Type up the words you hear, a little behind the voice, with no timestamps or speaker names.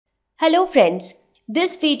Hello friends,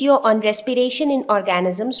 this video on respiration in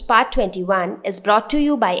organisms part 21 is brought to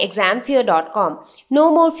you by examfear.com. No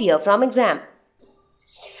more fear from exam.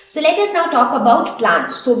 So let us now talk about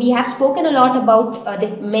plants. So we have spoken a lot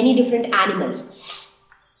about many different animals.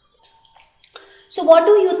 So what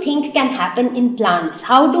do you think can happen in plants?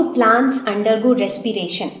 How do plants undergo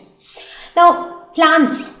respiration? Now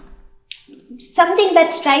plants, something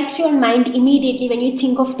that strikes your mind immediately when you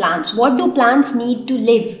think of plants. What do plants need to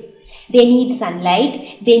live? They need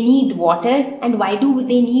sunlight, they need water. And why do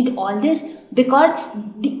they need all this? Because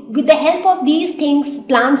with the help of these things,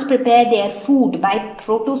 plants prepare their food by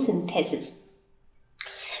photosynthesis.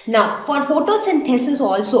 Now, for photosynthesis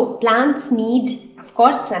also, plants need, of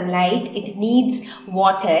course, sunlight, it needs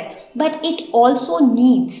water, but it also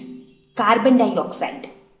needs carbon dioxide.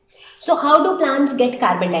 So how do plants get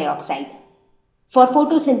carbon dioxide? For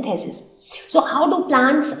photosynthesis. So how do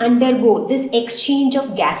plants undergo this exchange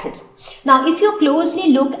of gases? Now, if you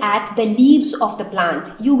closely look at the leaves of the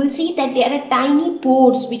plant, you will see that there are tiny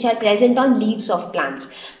pores which are present on leaves of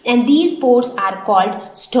plants, and these pores are called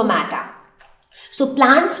stomata. So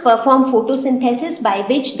plants perform photosynthesis by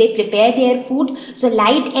which they prepare their food. So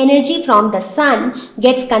light energy from the sun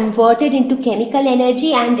gets converted into chemical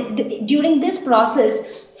energy, and during this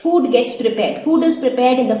process, food gets prepared. Food is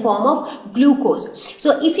prepared in the form of glucose.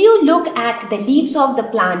 So if you look at the leaves of the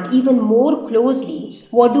plant even more closely,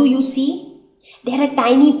 what do you see? There are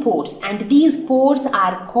tiny pores, and these pores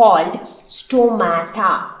are called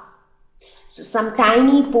stomata. So some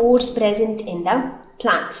tiny pores present in the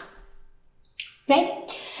plants,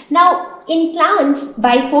 right? Now in plants,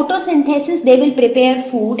 by photosynthesis, they will prepare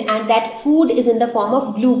food, and that food is in the form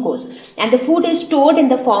of glucose, and the food is stored in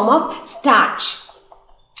the form of starch.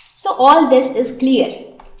 So all this is clear.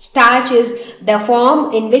 Starch is the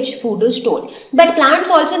form in which food is stored. But plants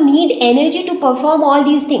also need energy to perform all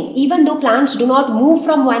these things. Even though plants do not move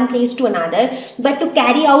from one place to another, but to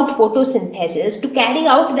carry out photosynthesis, to carry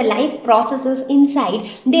out the life processes inside,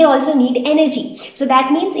 they also need energy. So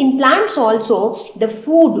that means in plants also, the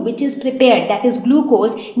food which is prepared, that is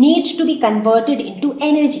glucose, needs to be converted into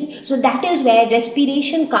energy. So that is where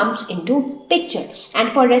respiration comes into picture.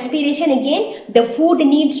 And for respiration again, the food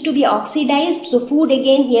needs to be oxidized. So food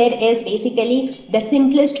again here is basically the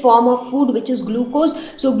simplest form of food, which is glucose.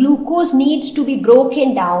 So glucose needs to be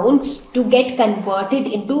broken down to get converted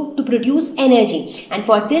into, to produce energy. And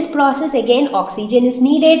for this process again, oxygen is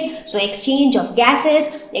needed. So exchange of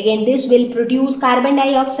gases, again this will produce carbon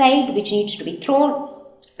dioxide, which needs to be thrown,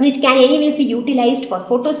 which can anyways be utilized for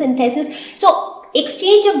photosynthesis. So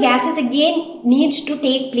exchange of gases again needs to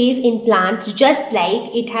take place in plants, just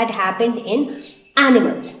like it had happened in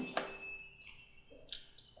animals.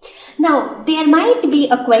 Now, there might be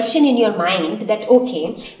a question in your mind that,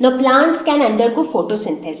 okay, now plants can undergo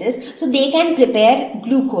photosynthesis, so they can prepare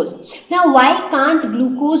glucose. Now, why can't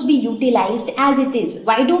glucose be utilized as it is?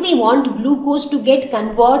 Why do we want glucose to get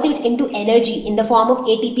converted into energy in the form of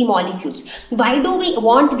ATP molecules? Why do we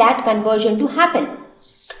want that conversion to happen?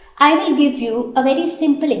 I will give you a very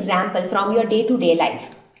simple example from your day-to-day life.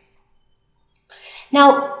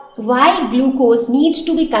 Now, why glucose needs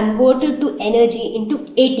to be converted to energy into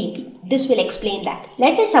ATP? This will explain that.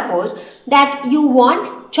 Let us suppose that you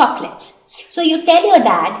want chocolates. So you tell your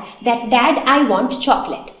dad that, Dad, I want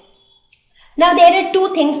chocolate. Now there are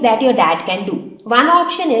two things that your dad can do. One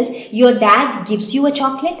option is your dad gives you a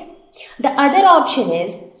chocolate. The other option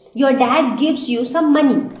is your dad gives you some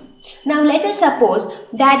money. Now let us suppose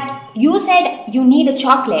that you said you need a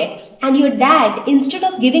chocolate, and your dad, instead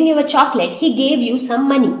of giving you a chocolate, he gave you some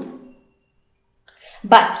money.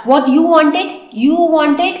 But what you wanted? You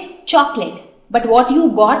wanted chocolate. But what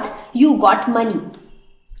you got money.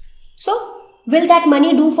 So will that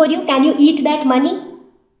money do for you? Can you eat that money?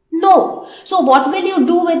 No. So what will you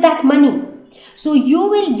do with that money? So you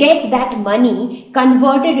will get that money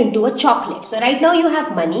converted into a chocolate. So right now you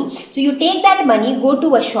have money. So you take that money, go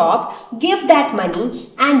to a shop, give that money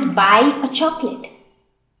and buy a chocolate.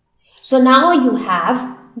 So now you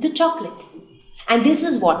have the chocolate. And this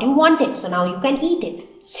is what you wanted. So now you can eat it.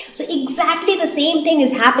 So exactly the same thing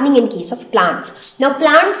is happening in case of plants. Now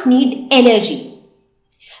plants need energy.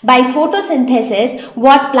 By photosynthesis,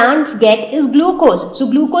 what plants get is glucose. So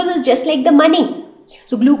glucose is just like the money.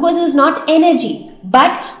 So glucose is not energy,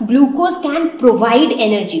 but glucose can provide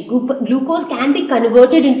energy. Glucose can be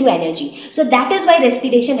converted into energy. So that is why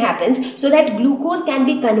respiration happens, so that glucose can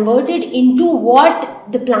be converted into what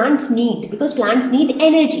the plants need, because plants need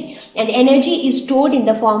energy, and energy is stored in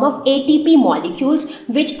the form of ATP molecules,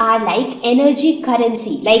 which are like energy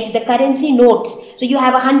currency, like the currency notes. So you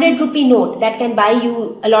have a 100 rupee note that can buy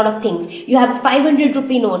you a lot of things. You have a 500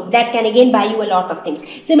 rupee note that can again buy you a lot of things.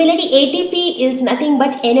 Similarly, ATP is nothing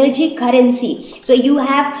but energy currency. So you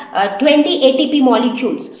have 20 ATP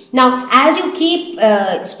molecules. Now, as you keep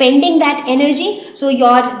spending that energy, so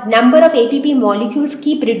your number of ATP molecules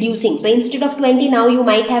keep reducing. So instead of 20, now you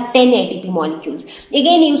might have 10 ATP molecules.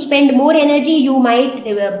 Again, you spend more energy, you might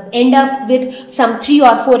end up with some 3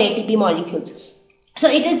 or 4 ATP molecules. So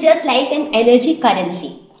it is just like an energy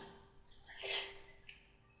currency.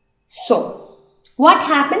 So what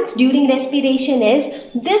happens during respiration is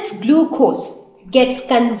this glucose gets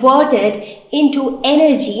converted into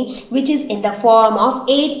energy, which is in the form of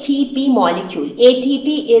ATP molecule.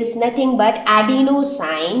 ATP is nothing but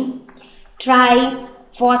adenosine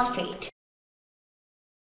triphosphate,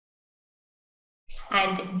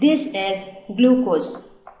 and this is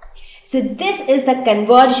glucose. So this is the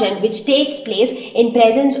conversion which takes place in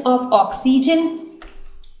presence of oxygen,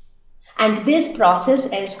 and this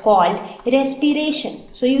process is called respiration.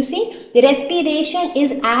 So you see, the respiration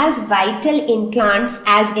is as vital in plants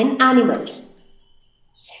as in animals.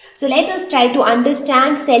 So let us try to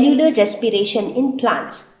understand cellular respiration in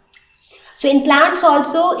plants. So in plants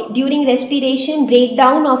also, during respiration,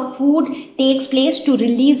 breakdown of food takes place to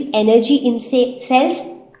release energy in cells.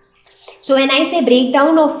 So when I say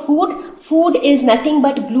breakdown of food, food is nothing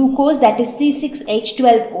but glucose, that is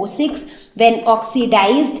C6H12O6. When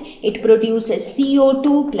oxidized, it produces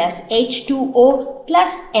CO2 plus H2O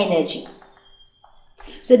plus energy.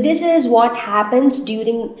 So this is what happens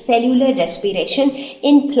during cellular respiration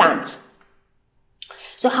in plants.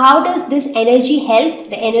 So how does this energy help?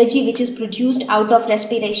 The energy which is produced out of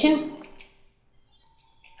respiration.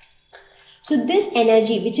 So this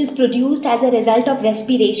energy which is produced as a result of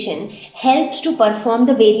respiration helps to perform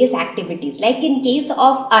the various activities. Like in case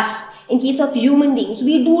of us, in case of human beings,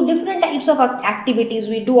 we do different types of activities,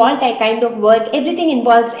 we do all kind of work, everything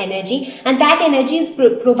involves energy, and that energy is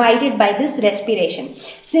provided by this respiration.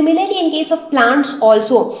 Similarly, in case of plants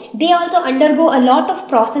also, they also undergo a lot of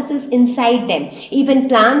processes inside them. Even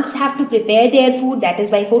plants have to prepare their food, that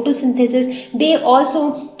is by photosynthesis. They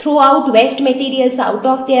also throw out waste materials out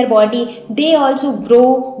of their body, they also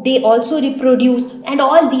grow, they also reproduce, and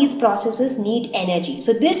all these processes need energy.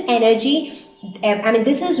 So this energy,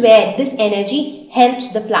 this is where this energy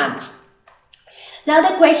helps the plants. Now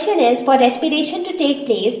the question is, for respiration to take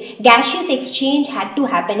place, gaseous exchange had to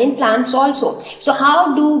happen in plants also. So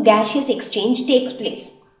how do gaseous exchange takes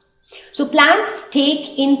place? So plants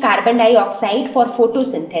take in carbon dioxide for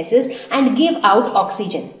photosynthesis and give out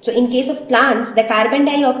oxygen. So in case of plants, the carbon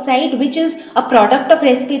dioxide, which is a product of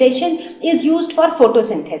respiration, is used for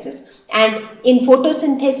photosynthesis, and in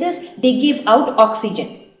photosynthesis they give out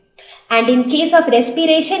oxygen. And in case of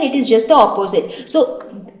respiration, it is just the opposite. So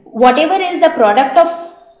whatever is the product of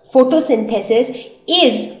photosynthesis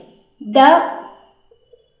is the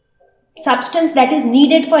substance that is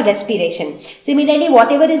needed for respiration. Similarly,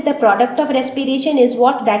 whatever is the product of respiration is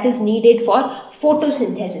what that is needed for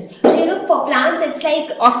photosynthesis. So for plants, it's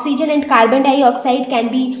like oxygen and carbon dioxide can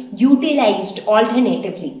be utilized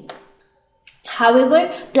alternatively.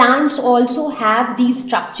 However, plants also have these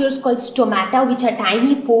structures called stomata, which are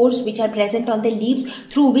tiny pores which are present on the leaves,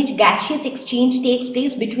 through which gaseous exchange takes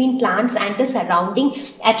place between plants and the surrounding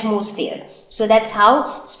atmosphere. So that's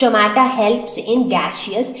how stomata helps in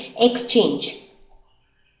gaseous exchange.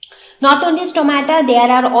 Not only stomata, there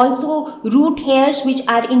are also root hairs which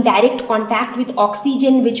are in direct contact with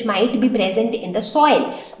oxygen which might be present in the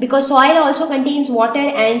soil, because soil also contains water,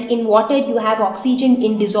 and in water you have oxygen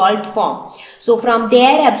in dissolved form. So from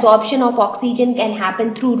there, absorption of oxygen can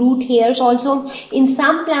happen through root hairs also. In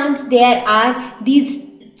some plants there are these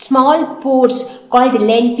small pores called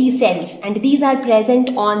lenticels, and these are present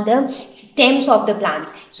on the stems of the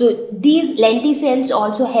plants. So these lenticels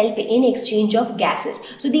also help in exchange of gases.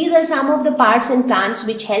 So these are some of the parts in plants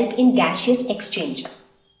which help in gaseous exchange.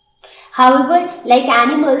 However, like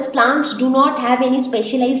animals, plants do not have any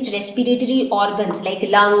specialized respiratory organs like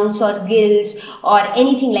lungs or gills or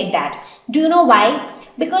anything like that. Do you know why?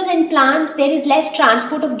 Because in plants there is less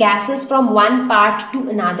transport of gases from one part to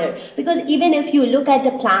another. Because even if you look at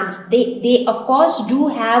the plants, they of course do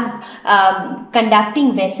have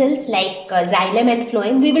conducting vessels like xylem and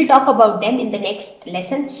phloem. We will talk about them in the next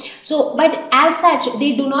lesson. So, but as such,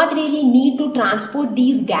 they do not really need to transport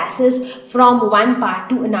these gases from one part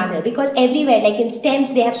to another, because because everywhere, like in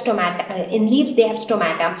stems they have stomata, in leaves they have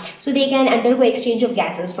stomata, so they can undergo exchange of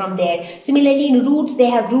gases from there. Similarly in roots they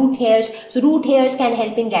have root hairs, so root hairs can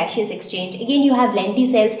help in gaseous exchange. Again you have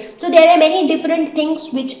lenticels. So there are many different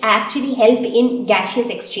things which actually help in gaseous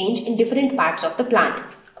exchange in different parts of the plant.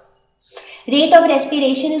 Rate of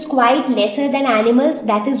respiration is quite lesser than animals.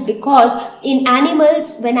 That is because in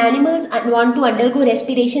animals, when animals want to undergo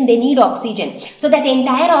respiration, they need oxygen. So that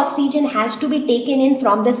entire oxygen has to be taken in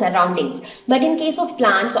from the surroundings. But in case of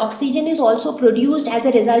plants, oxygen is also produced as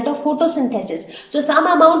a result of photosynthesis. So some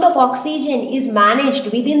amount of oxygen is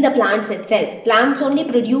managed within the plants itself. Plants only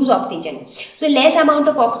produce oxygen. So less amount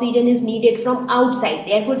of oxygen is needed from outside.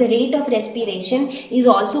 Therefore, the rate of respiration is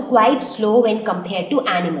also quite slow when compared to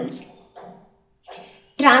animals.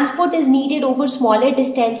 Transport is needed over smaller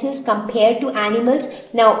distances compared to animals.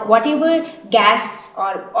 Now, whatever gas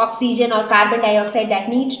or oxygen or carbon dioxide that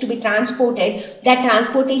needs to be transported, that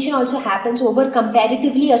transportation also happens over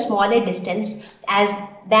comparatively a smaller distance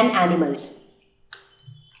than animals.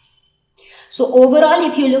 So overall,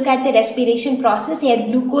 if you look at the respiration process, here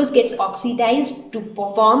glucose gets oxidized to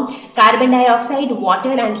form carbon dioxide,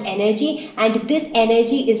 water and energy, and this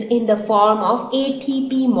energy is in the form of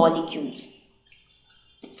ATP molecules.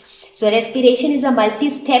 So respiration is a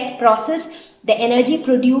multi-step process. The energy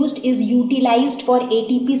produced is utilized for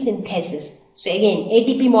ATP synthesis. So again,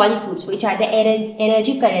 ATP molecules, which are the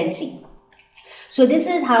energy currency. So this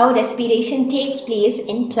is how respiration takes place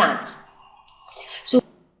in plants. So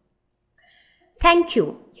thank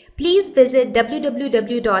you. Please visit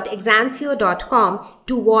www.examfear.com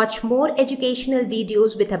to watch more educational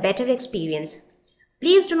videos with a better experience.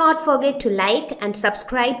 Please do not forget to like and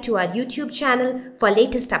subscribe to our YouTube channel for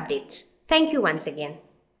latest updates. Thank you once again.